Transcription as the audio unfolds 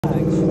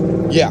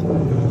Yeah.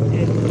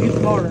 And you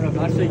smart enough.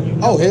 I say you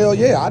know. Oh, hell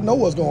yeah. I know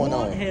what's going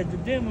What on. has the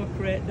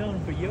Democrat done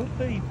for your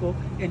people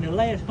in the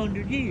last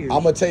 100 years?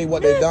 I'm going to tell you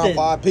what they done for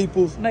our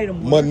peoples. Made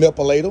them worse.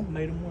 Manipulate them.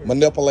 Made them worse.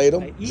 Manipulate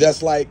them. Yeah.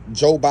 Just like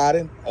Joe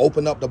Biden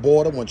opened up the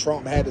border when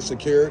Trump had to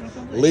secure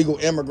legal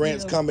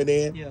immigrants coming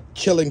in,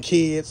 killing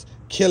kids,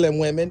 killing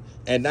women.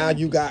 And now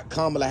you got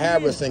Kamala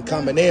Harris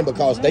coming in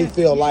because they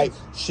feel like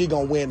she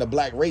going to win the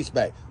black race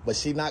back. But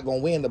she not going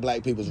to win the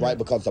black people's right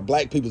because the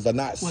black peoples are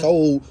not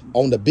sold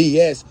on the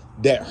BS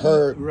that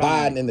hurt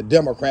Biden and the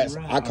Democrats.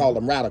 I call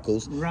them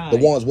radicals. The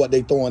ones what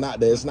they throwing out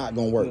there, it's not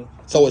going to work.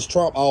 So it's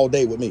Trump all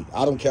day with me.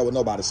 I don't care what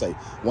nobody say.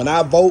 When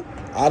I vote,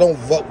 I don't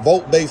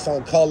vote based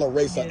on color,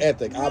 race, or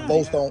ethic. I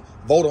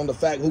vote on the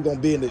fact who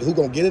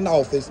gonna get in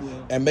office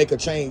and make a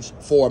change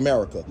for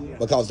America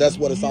because that's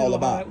what it's all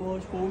about. How it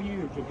was 4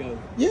 years ago.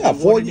 Yeah,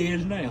 4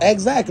 years now.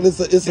 Exactly.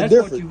 It's a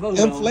difference.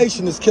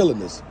 Inflation is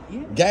killing us.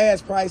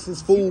 Gas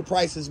prices, food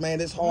prices,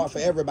 man, it's hard for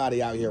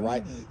everybody out here,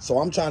 right? So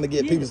I'm trying to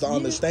get people to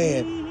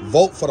understand,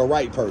 vote for the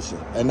right person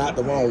and not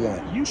the wrong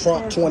one.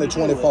 Trump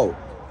 2024.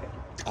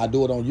 I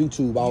do it on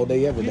YouTube all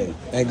day, every day.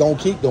 And gonna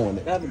keep doing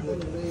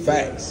it.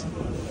 Facts.